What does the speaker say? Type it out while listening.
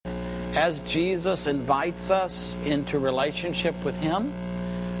as Jesus invites us into relationship with Him,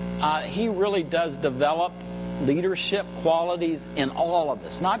 He really does develop leadership qualities in all of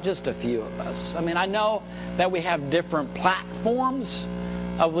us, not just a few of us. I mean, I know that we have different platforms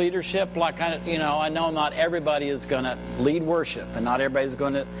of leadership. Like, I know not everybody is going to lead worship, and not everybody is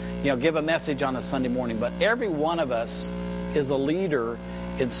going to, give a message on a Sunday morning. But every one of us is a leader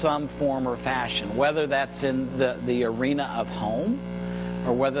in some form or fashion, whether that's in the arena of home,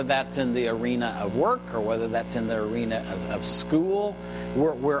 or whether that's in the arena of work, or whether that's in the arena of school.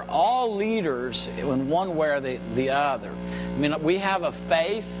 We're all leaders in one way or the other. I mean, we have a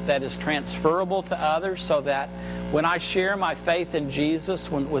faith that is transferable to others, so that when I share my faith in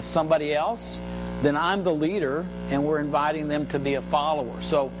Jesus with somebody else, then I'm the leader, and we're inviting them to be a follower.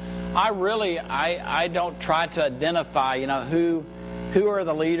 So I don't try to identify, who are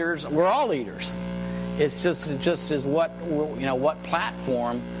the leaders. We're all leaders. It's just as what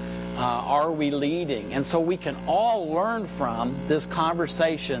platform are we leading? And so we can all learn from this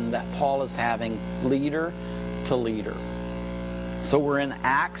conversation that Paul is having, leader to leader. So we're in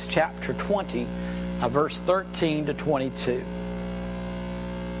Acts chapter 20, verse 13 to 22.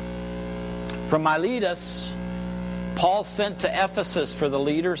 From Miletus, Paul sent to Ephesus for the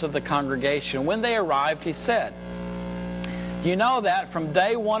leaders of the congregation. When they arrived, he said, "You know that from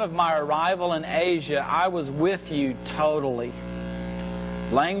day one of my arrival in Asia, I was with you totally,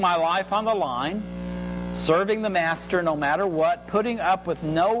 laying my life on the line, serving the Master no matter what, putting up with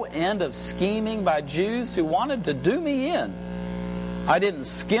no end of scheming by Jews who wanted to do me in. I didn't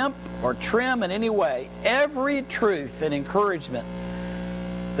skimp or trim in any way. Every truth and encouragement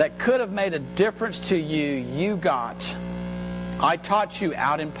that could have made a difference to you, you got. I taught you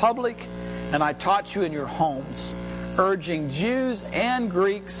out in public, and I taught you in your homes, urging Jews and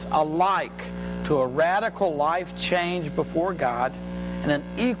Greeks alike to a radical life change before God and an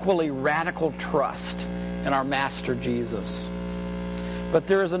equally radical trust in our Master Jesus. But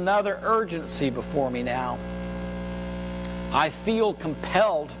there is another urgency before me now. I feel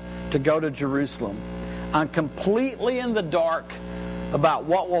compelled to go to Jerusalem. I'm completely in the dark about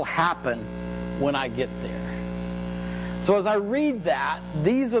what will happen when I get there." So as I read that,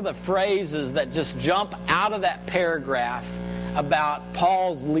 these are the phrases that just jump out of that paragraph about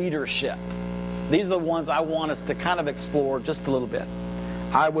Paul's leadership. These are the ones I want us to kind of explore just a little bit.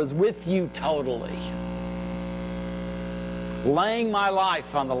 I was with you totally, laying my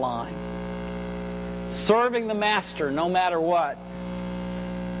life on the line, serving the Master no matter what,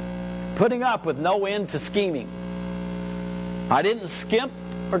 putting up with no end to scheming. I didn't skimp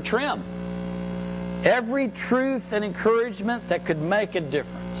or trim. Every truth and encouragement that could make a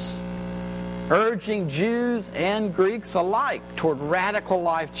difference, urging Jews and Greeks alike toward radical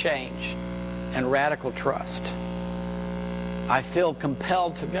life change and radical trust. I feel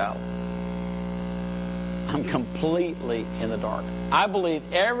compelled to go. I'm completely in the dark. I believe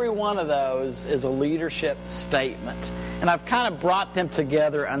every one of those is a leadership statement. And I've kind of brought them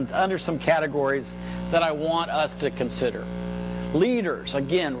together under some categories that I want us to consider. Leaders,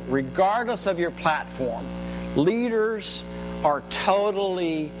 again, regardless of your platform, leaders are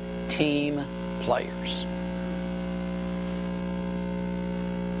totally team players.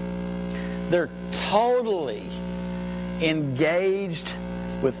 They're totally engaged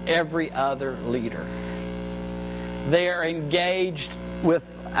with every other leader. They are engaged with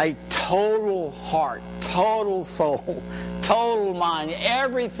a total heart, total soul, total mind.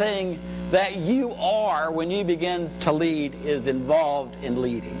 Everything that you are when you begin to lead is involved in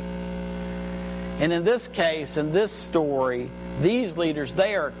leading. And in this case, in this story, these leaders,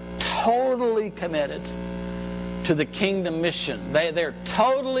 they are totally committed to the kingdom mission. They're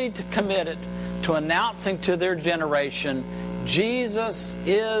totally committed to announcing to their generation, Jesus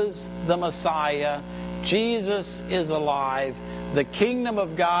is the Messiah. Jesus is alive. The kingdom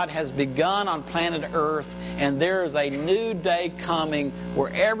of God has begun on planet Earth, and there is a new day coming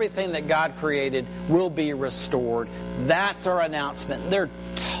where everything that God created will be restored. That's our announcement. They're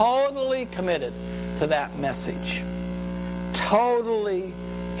totally committed to that message. Totally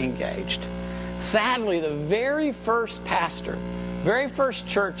engaged. Sadly, the very first pastor, very first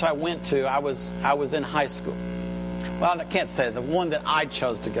church I went to, I was in high school. Well, I can't say the one that I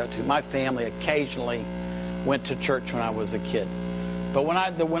chose to go to. My family occasionally went to church when I was a kid. But when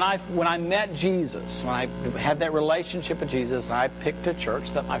I met Jesus, when I had that relationship with Jesus, I picked a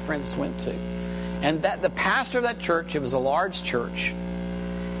church that my friends went to. And that the pastor of that church, it was a large church,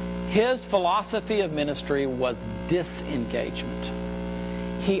 his philosophy of ministry was disengagement.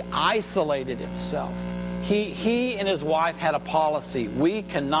 He isolated himself. He and his wife had a policy. We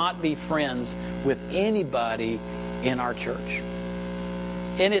cannot be friends with anybody in our church.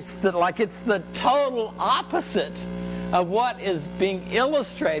 And it's the total opposite of what is being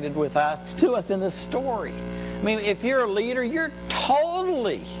illustrated to us in this story. I mean, if you're a leader, you're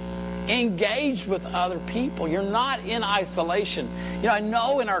totally engaged with other people. You're not in isolation. I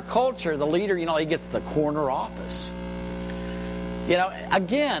know in our culture, the leader, he gets the corner office.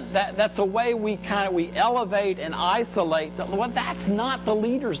 Again, that's a way we elevate and isolate. That's not the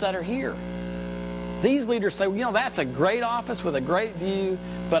leaders that are here. These leaders say, that's a great office with a great view,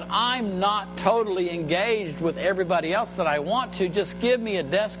 but I'm not totally engaged with everybody else that I want to. Just give me a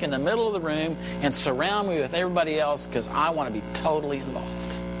desk in the middle of the room and surround me with everybody else because I want to be totally involved.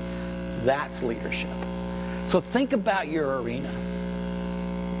 That's leadership. So think about your arena.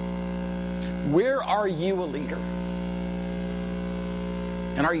 Where are you a leader?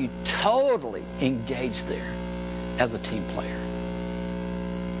 And are you totally engaged there as a team player?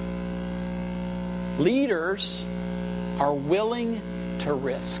 Leaders are willing to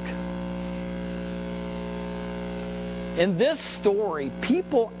risk. In this story,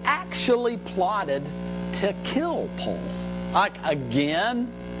 people actually plotted to kill Paul.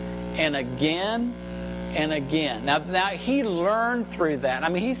 Again and again and again. Now he learned through that. I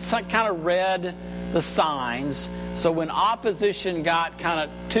mean, he kind of read the signs. So when opposition got kind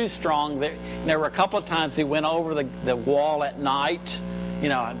of too strong, there were a couple of times he went over the wall at night.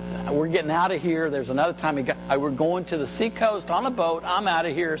 We're getting out of here. There's another time we're going to the seacoast on a boat. I'm out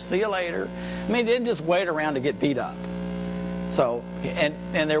of here. See you later. I mean, he didn't just wait around to get beat up. So,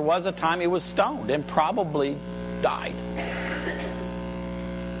 and there was a time he was stoned and probably died.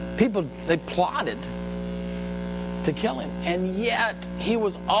 People, they plotted to kill him. And yet, he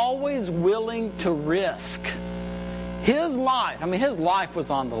was always willing to risk his life. I mean, his life was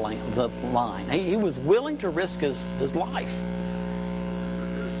on the line. He was willing to risk his life.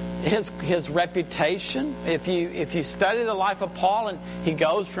 His reputation. If you study the life of Paul, and he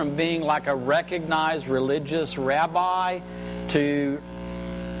goes from being like a recognized religious rabbi to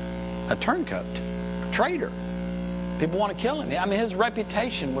a turncoat, a traitor. People want to kill him. I mean, his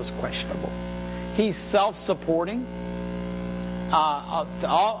reputation was questionable. He's self-supporting.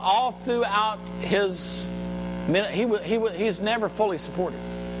 All throughout his, he's never fully supported.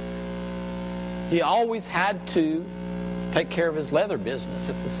 He always had to take care of his leather business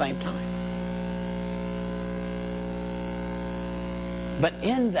at the same time. But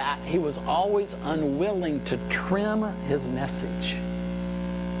in that, he was always unwilling to trim his message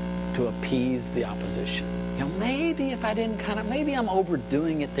to appease the opposition. Maybe if I didn't maybe I'm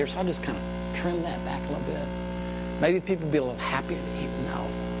overdoing it there, so I'll just kind of trim that back a little bit. Maybe people would be a little happier. No.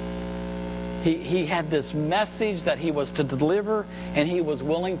 He had this message that he was to deliver, and he was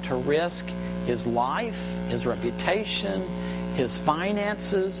willing to risk his life, his reputation, his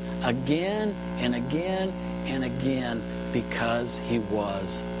finances again and again and again because he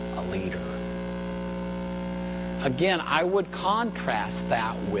was a leader. Again, I would contrast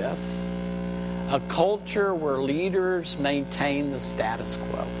that with a culture where leaders maintain the status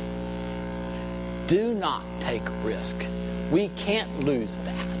quo. Do not take risk. We can't lose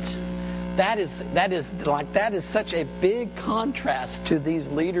that. That is such a big contrast to these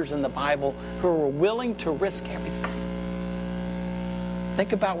leaders in the Bible who are willing to risk everything.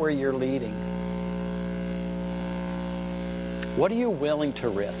 Think about where you're leading. What are you willing to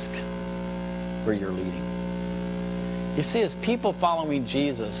risk where you're leading? You see, as people following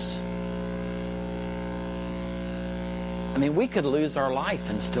Jesus, I mean, we could lose our life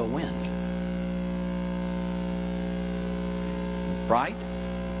and still win. Right?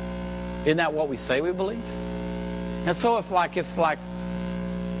 Isn't that what we say we believe? And so if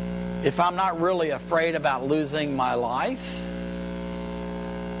I'm not really afraid about losing my life,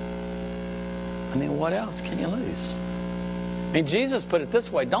 I mean, what else can you lose? I mean, Jesus put it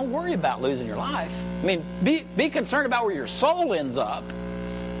this way: don't worry about losing your life. I mean, be concerned about where your soul ends up,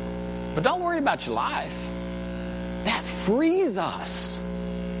 but don't worry about your life. That frees us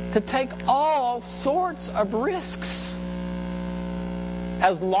to take all sorts of risks.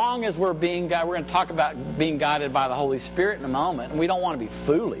 As long as we're being guided, we're going to talk about being guided by the Holy Spirit in a moment. And we don't want to be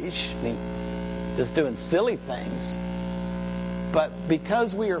foolish, I mean, just doing silly things. But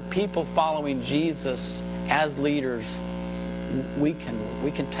because we are people following Jesus as leaders, we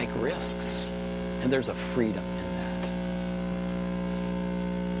can take risks. And there's a freedom in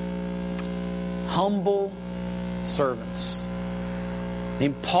that. Humble servants. I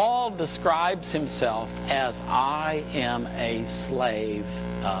mean, Paul describes himself as, I am a slave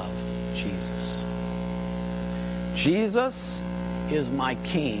of Jesus. Jesus is my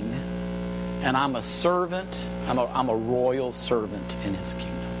king, and I'm a servant. I'm a royal servant in his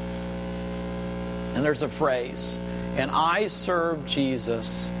kingdom. And there's a phrase, And I served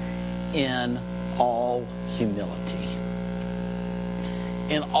Jesus in all humility.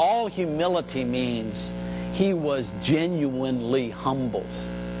 In all humility means he was genuinely humble.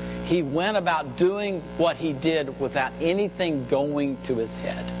 He went about doing what he did without anything going to his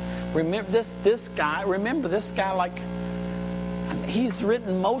head. Remember this guy, like, he's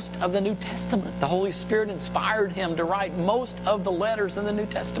written most of the New Testament. The Holy Spirit inspired him to write most of the letters in the New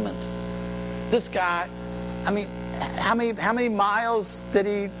Testament. This guy, I mean, how many miles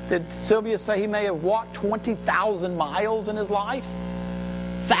did Sylvia say he may have walked? 20,000 miles in his life?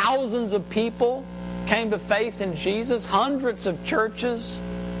 Thousands of people came to faith in Jesus. Hundreds of churches.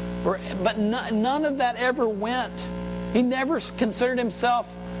 But none of that ever went. He never considered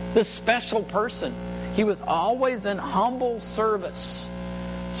himself this special person. He was always in humble service.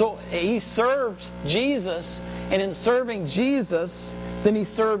 So he served Jesus, and in serving Jesus, then he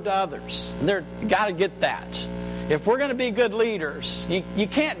served others. You got to get that. If we're going to be good leaders, you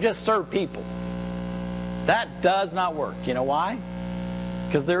can't just serve people. That does not work. You know why?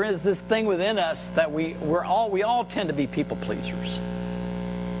 Because there is this thing within us that we all tend to be people pleasers.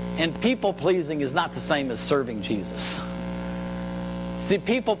 And people pleasing is not the same as serving Jesus. See,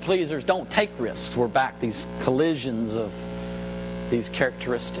 people pleasers don't take risks. We're back these collisions of these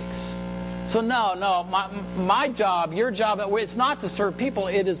characteristics. So no, my job, your job, it's not to serve people.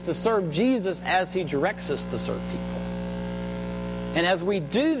 It is to serve Jesus as he directs us to serve people. And as we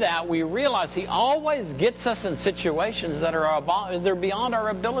do that, we realize he always gets us in situations that they're beyond our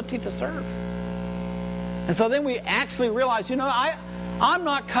ability to serve. And so then we actually realize, I'm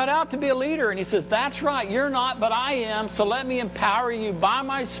not cut out to be a leader. And he says, that's right, you're not, but I am. So let me empower you by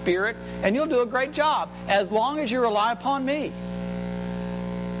my Spirit, and you'll do a great job as long as you rely upon me.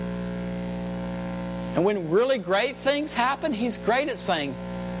 And when really great things happen, he's great at saying,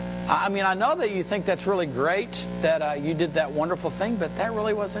 I know that you think that's really great, that you did that wonderful thing, but that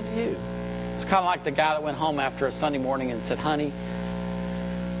really wasn't you. It's kind of like the guy that went home after a Sunday morning and said, honey,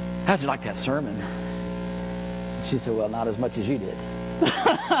 how'd you like that sermon? And she said, well, not as much as you did.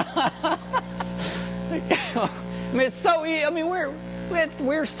 It's so easy.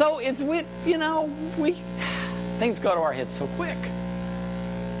 Things go to our heads so quick.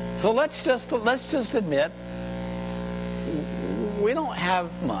 So let's just admit we don't have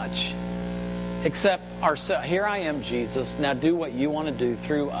much except ourselves. Here I am, Jesus. Now do what you want to do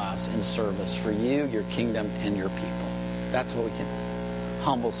through us in service for you, your kingdom, and your people. That's what we can do.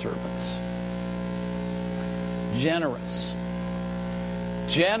 Humble servants. Generous.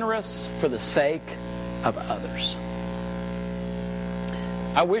 Generous for the sake of others.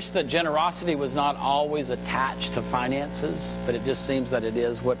 I wish that generosity was not always attached to finances, but it just seems that it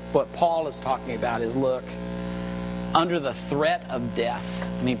is. What Paul is talking about is, look, under the threat of death,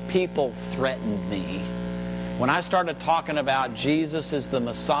 people threatened me. When I started talking about Jesus as the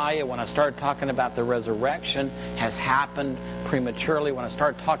Messiah, when I started talking about the resurrection has happened prematurely, when I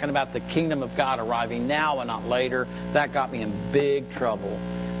started talking about the kingdom of God arriving now and not later, that got me in big trouble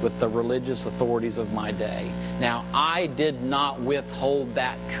with the religious authorities of my day. Now, I did not withhold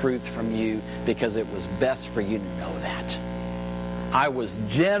that truth from you because it was best for you to know that. I was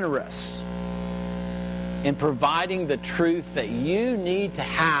generous in providing the truth that you need to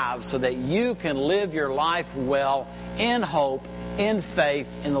have so that you can live your life well in hope, in faith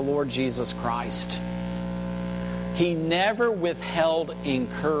in the Lord Jesus Christ. He never withheld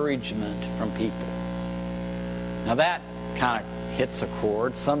encouragement from people. Now that kind of hits a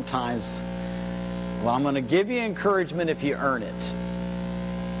chord. Sometimes, well, I'm going to give you encouragement if you earn it.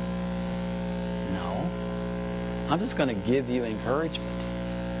 No. I'm just going to give you encouragement.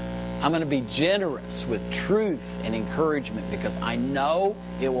 I'm going to be generous with truth and encouragement because I know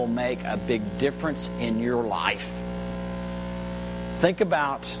it will make a big difference in your life. Think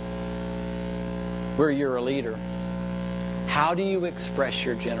about where you're a leader. How do you express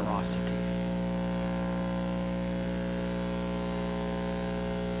your generosity?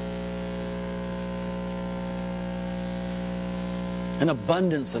 An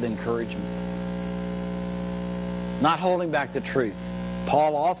abundance of encouragement. Not holding back the truth.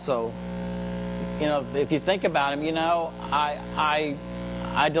 Paul also, if you think about him, I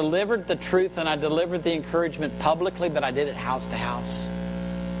delivered the truth and I delivered the encouragement publicly, but I did it house to house.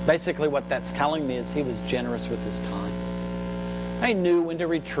 Basically what that's telling me is he was generous with his time. He knew when to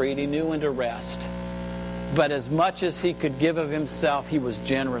retreat, he knew when to rest. But as much as he could give of himself, he was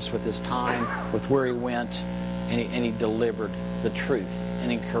generous with his time, with where he went, and he delivered the truth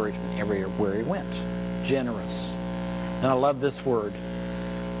and encouragement everywhere he went. Generous. And I love this word.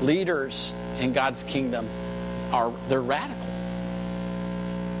 Leaders in God's kingdom they're radical.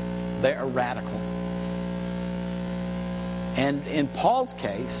 They are radical. And in Paul's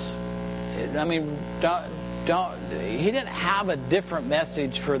case, I mean, he didn't have a different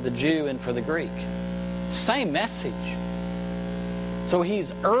message for the Jew and for the Greek. Same message. So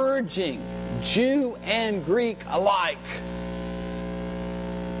he's urging Jew and Greek alike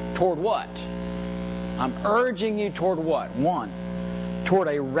toward what? I'm urging you toward what? One, toward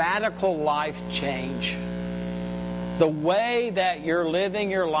a radical life change. The way that you're living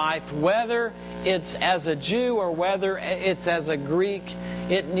your life, whether it's as a Jew or whether it's as a Greek,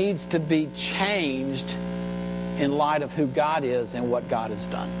 it needs to be changed in light of who God is and what God has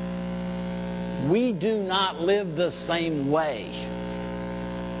done. We do not live the same way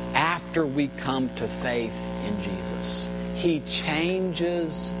after we come to faith in Jesus. He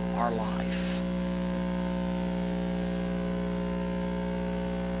changes our life.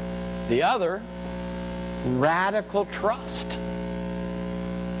 The other, radical trust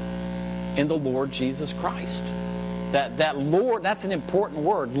in the Lord Jesus Christ. That Lord, that's an important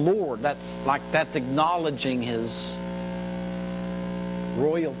word. Lord, that's acknowledging His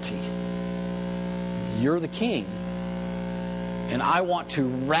royalty. You're the King, and I want to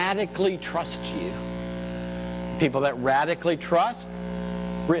radically trust you. People that radically trust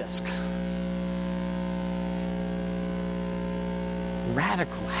risk.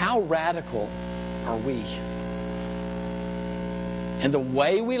 Radical. How radical are we? In the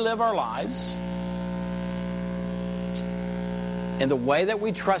way we live our lives, in the way that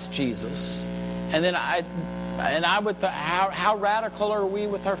we trust Jesus, and then how radical are we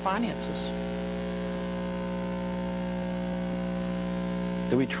with our finances?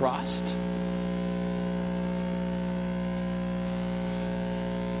 Do we trust?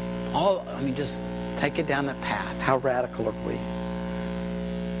 Just take it down that path. How radical are we?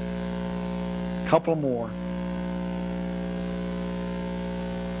 A couple more.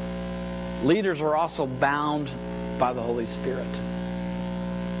 Leaders are also bound by the Holy Spirit.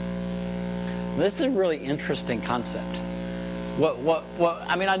 This is a really interesting concept.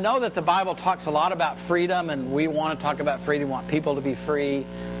 I know that the Bible talks a lot about freedom, and we want to talk about freedom. We want people to be free.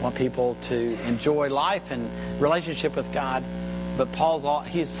 We want people to enjoy life and relationship with God. But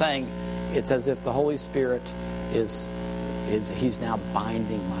he's saying it's as if the Holy Spirit he's now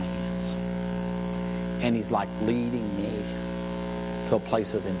binding my hands. And he's like leading me to a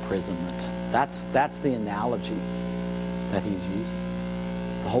place of imprisonment. That's the analogy that he's using.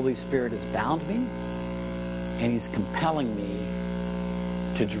 The Holy Spirit has bound me, and he's compelling me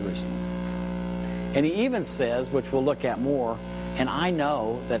to Jerusalem. And he even says, which we'll look at more, and I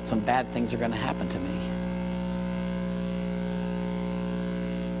know that some bad things are going to happen to me.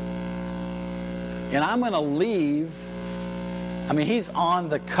 And I'm going to leave. He's on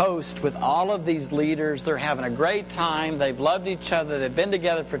the coast with all of these leaders. They're having a great time. They've loved each other. They've been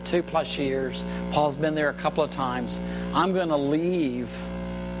together for 2+ years. Paul's been there a couple of times. I'm going to leave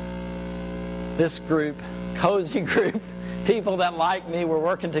this group, cozy group, people that like me. We're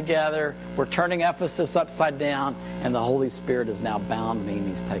working together. We're turning Ephesus upside down. And the Holy Spirit has now bound me, and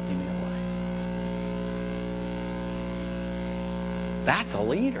he's taking me away. That's a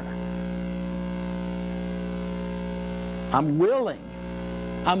leader. I'm willing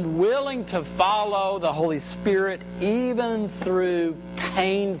to follow the Holy Spirit even through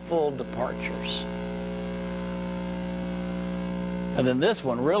painful departures. And then this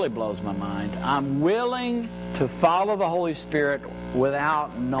one really blows my mind. I'm willing to follow the Holy Spirit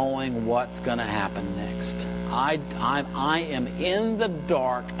without knowing what's going to happen next. I am in the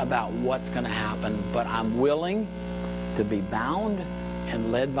dark about what's going to happen, but I'm willing to be bound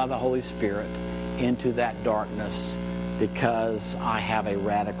and led by the Holy Spirit into that darkness, because I have a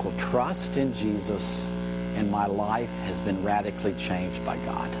radical trust in Jesus, and my life has been radically changed by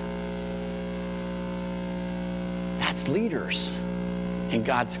God. That's leaders in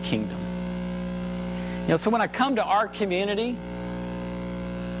God's kingdom. So when I come to our community,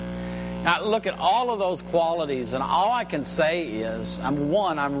 I look at all of those qualities, and all I can say is, I'm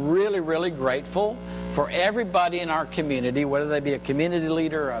really, really grateful for everybody in our community, whether they be a community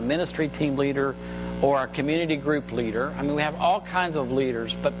leader, a ministry team leader, or a community group leader. We have all kinds of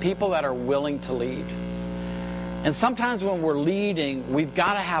leaders, but people that are willing to lead. And sometimes when we're leading, we've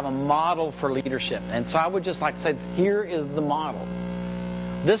got to have a model for leadership. And so I would just like to say, here is the model.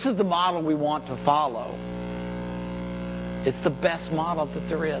 This is the model we want to follow. It's the best model that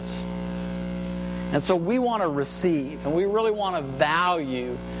there is. And so we want to receive, and we really want to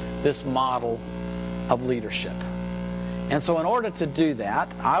value this model of leadership. And so in order to do that,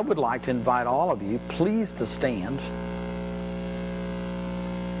 I would like to invite all of you, please, to stand.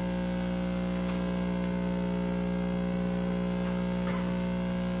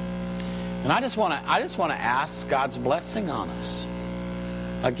 And I just want to ask God's blessing on us.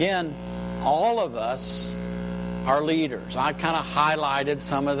 Again, all of us are leaders. I kind of highlighted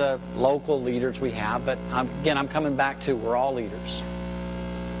some of the local leaders we have, but I'm coming back to we're all leaders.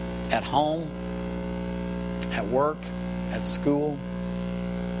 At home, at work, at school,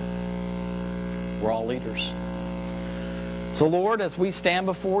 we're all leaders. So Lord, as we stand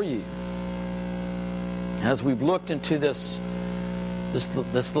before you, as we've looked into this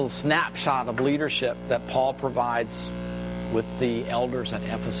little snapshot of leadership that Paul provides with the elders at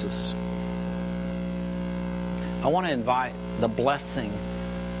Ephesus, I want to invite the blessing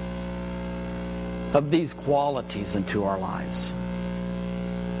of these qualities into our lives.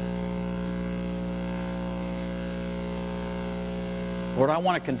 Lord, I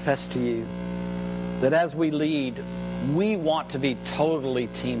want to confess to you that as we lead, we want to be totally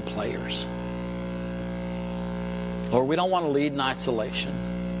team players. Lord, we don't want to lead in isolation.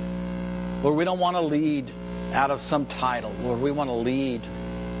 Lord, we don't want to lead out of some title. Lord, we want to lead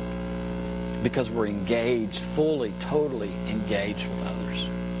because we're engaged, fully, totally engaged with others.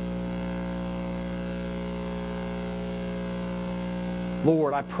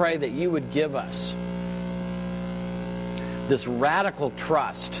 Lord, I pray that you would give us this radical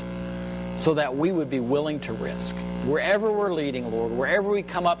trust so that we would be willing to risk. Wherever we're leading, Lord, wherever we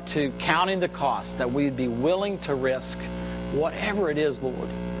come up to counting the cost, that we'd be willing to risk whatever it is, Lord,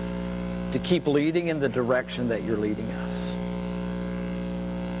 to keep leading in the direction that you're leading us.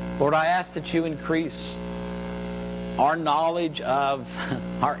 Lord, I ask that you increase our knowledge of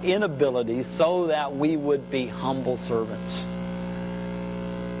our inabilities so that we would be humble servants.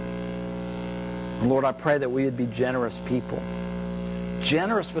 And Lord, I pray that we would be generous people.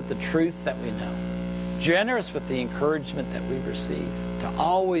 Generous with the truth that we know. Generous with the encouragement that we receive. To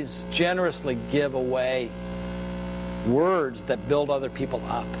always generously give away words that build other people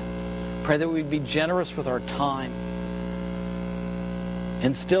up. Pray that we'd be generous with our time.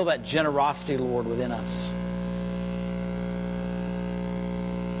 Instill that generosity, Lord, within us.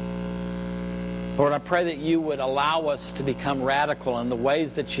 Lord, I pray that you would allow us to become radical in the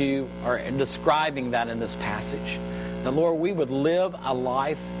ways that you are describing that in this passage. That, Lord, we would live a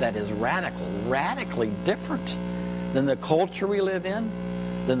life that is radical, radically different than the culture we live in,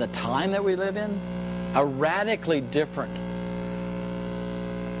 than the time that we live in. A radically different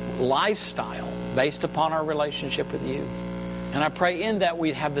lifestyle based upon our relationship with you. And I pray in that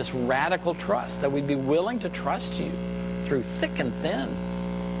we'd have this radical trust, that we'd be willing to trust you through thick and thin.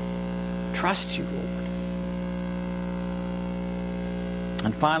 Trust you, Lord.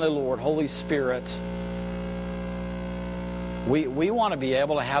 And finally, Lord, Holy Spirit, we want to be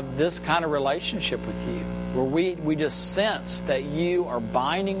able to have this kind of relationship with you, where we just sense that you are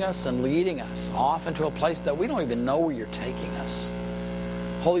binding us and leading us off into a place that we don't even know where you're taking us.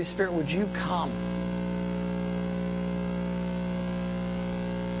 Holy Spirit, would you come?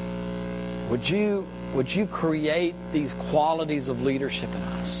 Would you create these qualities of leadership in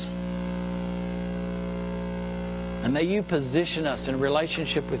us? And may you position us in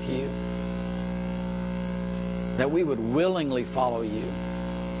relationship with you, that we would willingly follow you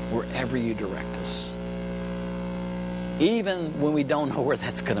wherever you direct us, even when we don't know where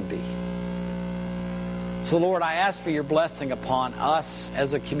that's going to be. So, Lord, I ask for your blessing upon us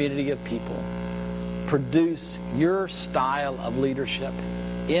as a community of people. Produce your style of leadership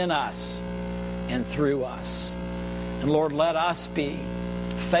in us and through us. And Lord, let us be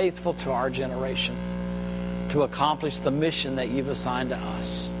faithful to our generation to accomplish the mission that you've assigned to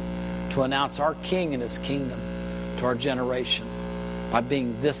us, to announce our King and his kingdom to our generation by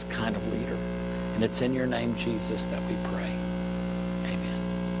being this kind of leader. And it's in your name, Jesus, that we pray.